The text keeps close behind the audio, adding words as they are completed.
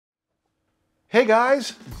Hey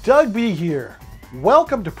guys, Doug B here.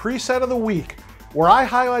 Welcome to Preset of the Week, where I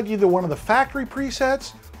highlight either one of the factory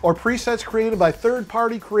presets or presets created by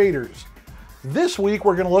third-party creators. This week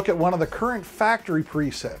we're going to look at one of the current factory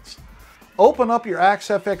presets. Open up your Axe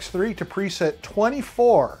FX3 to preset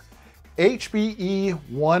 24,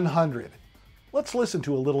 HBE-100. Let's listen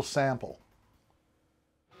to a little sample.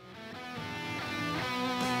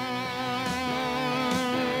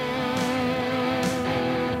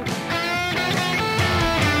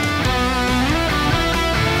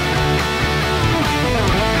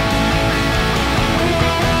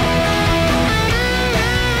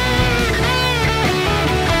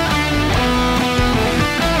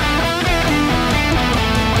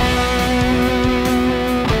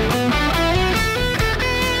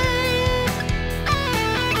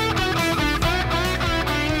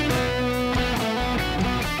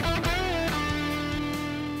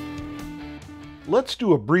 Let's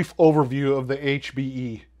do a brief overview of the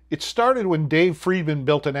HBE. It started when Dave Friedman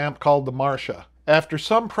built an amp called the Marcia. After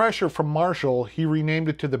some pressure from Marshall, he renamed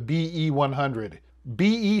it to the BE-100.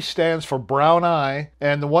 BE stands for brown eye,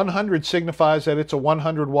 and the 100 signifies that it's a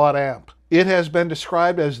 100-watt amp. It has been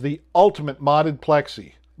described as the ultimate modded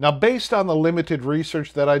plexi. Now, based on the limited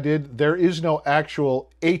research that I did, there is no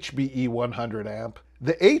actual HBE-100 amp.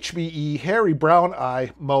 The HBE Hairy Brown Eye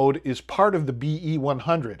mode is part of the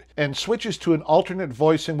BE-100 and switches to an alternate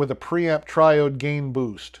voicing with a preamp triode gain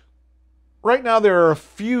boost. Right now there are a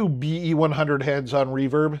few BE-100 heads on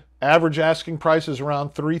Reverb. Average asking price is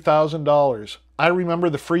around $3,000. I remember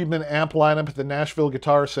the Friedman amp lineup at the Nashville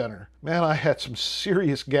Guitar Center. Man, I had some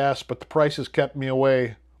serious gas, but the prices kept me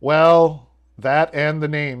away. Well, that and the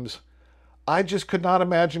names. I just could not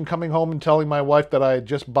imagine coming home and telling my wife that I had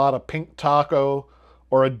just bought a pink taco,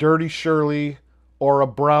 or a dirty Shirley, or a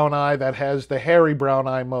brown eye that has the hairy brown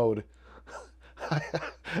eye mode.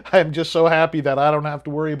 I'm just so happy that I don't have to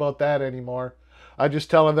worry about that anymore. I just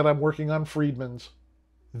tell her that I'm working on Friedman's.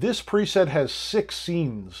 This preset has 6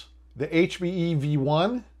 scenes: the HBE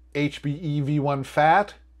V1, HBE V1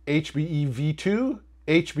 Fat, HBE V2,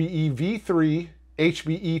 HBE V3,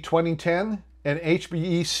 HBE 2010, and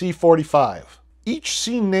HBE C45. Each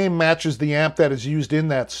scene name matches the amp that is used in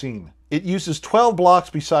that scene. It uses 12 blocks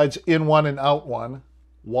besides in one and out one: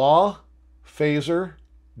 wah, phaser,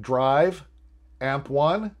 drive, amp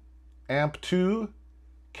 1, amp 2,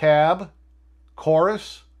 cab,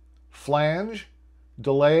 chorus, flange,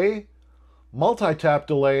 delay, multi-tap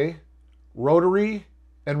delay, rotary,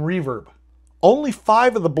 and reverb. Only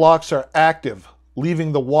 5 of the blocks are active,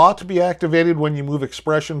 leaving the wah to be activated when you move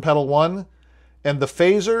expression pedal 1, and the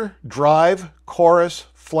phaser, drive, chorus,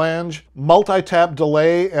 flange, multi-tap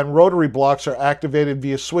delay, and rotary blocks are activated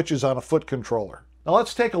via switches on a foot controller. Now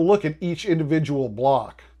let's take a look at each individual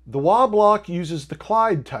block. The wah block uses the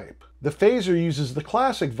Clyde type. The phaser uses the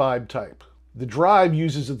classic vibe type. The drive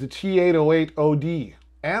uses the T808 OD.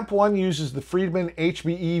 Amp 1 uses the Friedman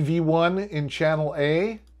HBE V1 in channel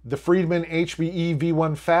A, the Friedman HBE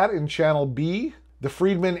V1 Fat in channel B, the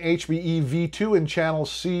Friedman HBE V2 in channel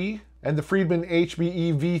C, and the Friedman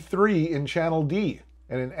HBE V3 in channel D.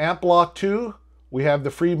 And in amp block 2, we have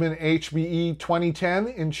the Friedman HBE 2010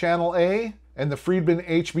 in channel A and the Friedman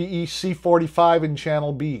HBE C45 in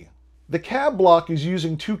channel B. The cab block is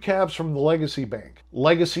using 2 cabs from the Legacy Bank,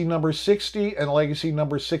 Legacy number 60 and Legacy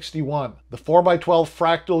number 61, the 4x12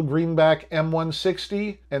 Fractal Greenback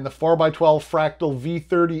M160 and the 4x12 Fractal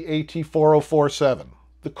V30 AT4047.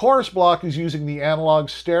 The chorus block is using the analog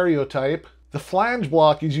stereotype. The flange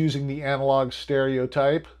block is using the analog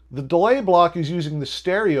stereotype. The delay block is using the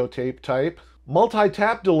stereotape type.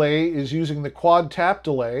 Multi-tap delay is using the quad tap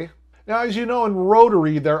delay. Now, as you know, in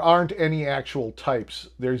rotary, there aren't any actual types.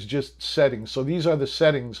 There's just settings. So these are the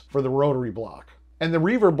settings for the rotary block. And the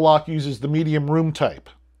reverb block uses the medium room type.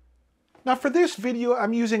 Now, for this video,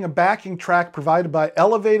 I'm using a backing track provided by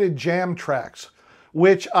Elevated Jam Tracks,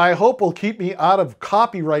 which I hope will keep me out of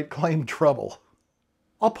copyright claim trouble.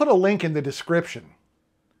 I'll put a link in the description.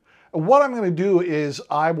 What I'm going to do is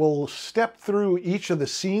I will step through each of the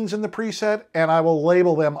scenes in the preset and I will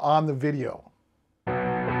label them on the video.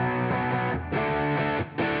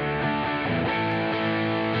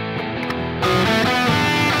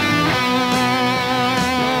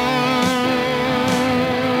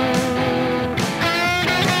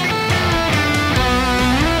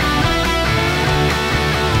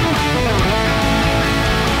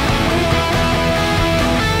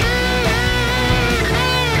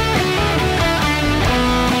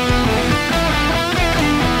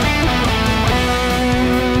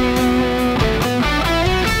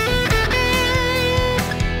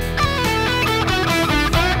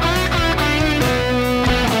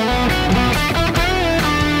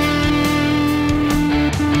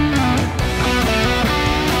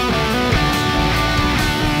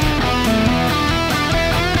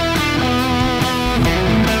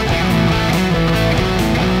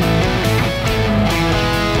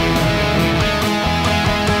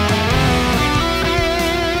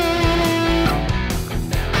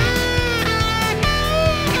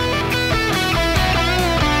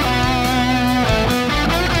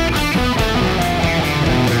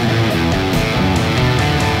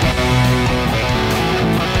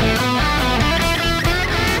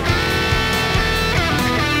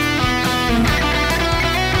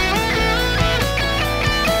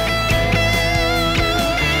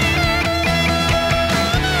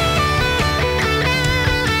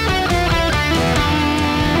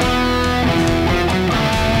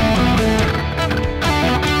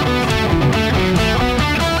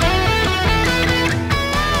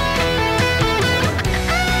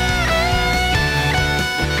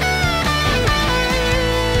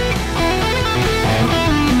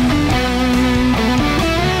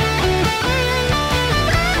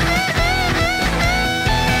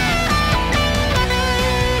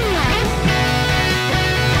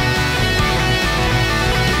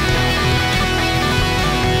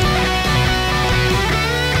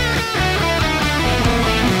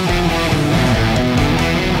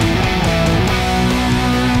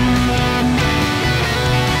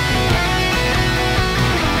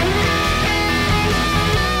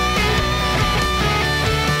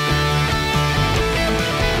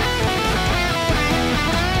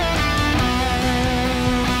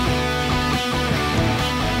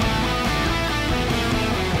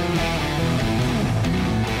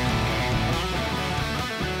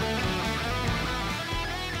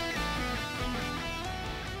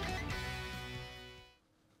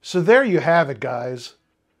 So there you have it, guys.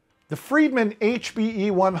 The Friedman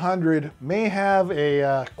HBE-100 may have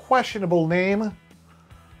a questionable name,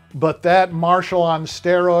 but that Marshall on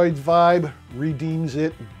steroids vibe redeems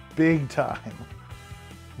it big time.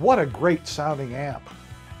 What a great sounding amp.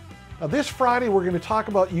 Now this Friday we're going to talk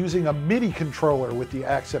about using a MIDI controller with the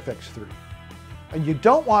Axe FX3. And you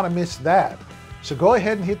don't want to miss that. So go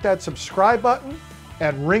ahead and hit that subscribe button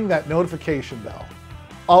and ring that notification bell.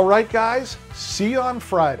 All right guys, see you on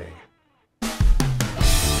Friday.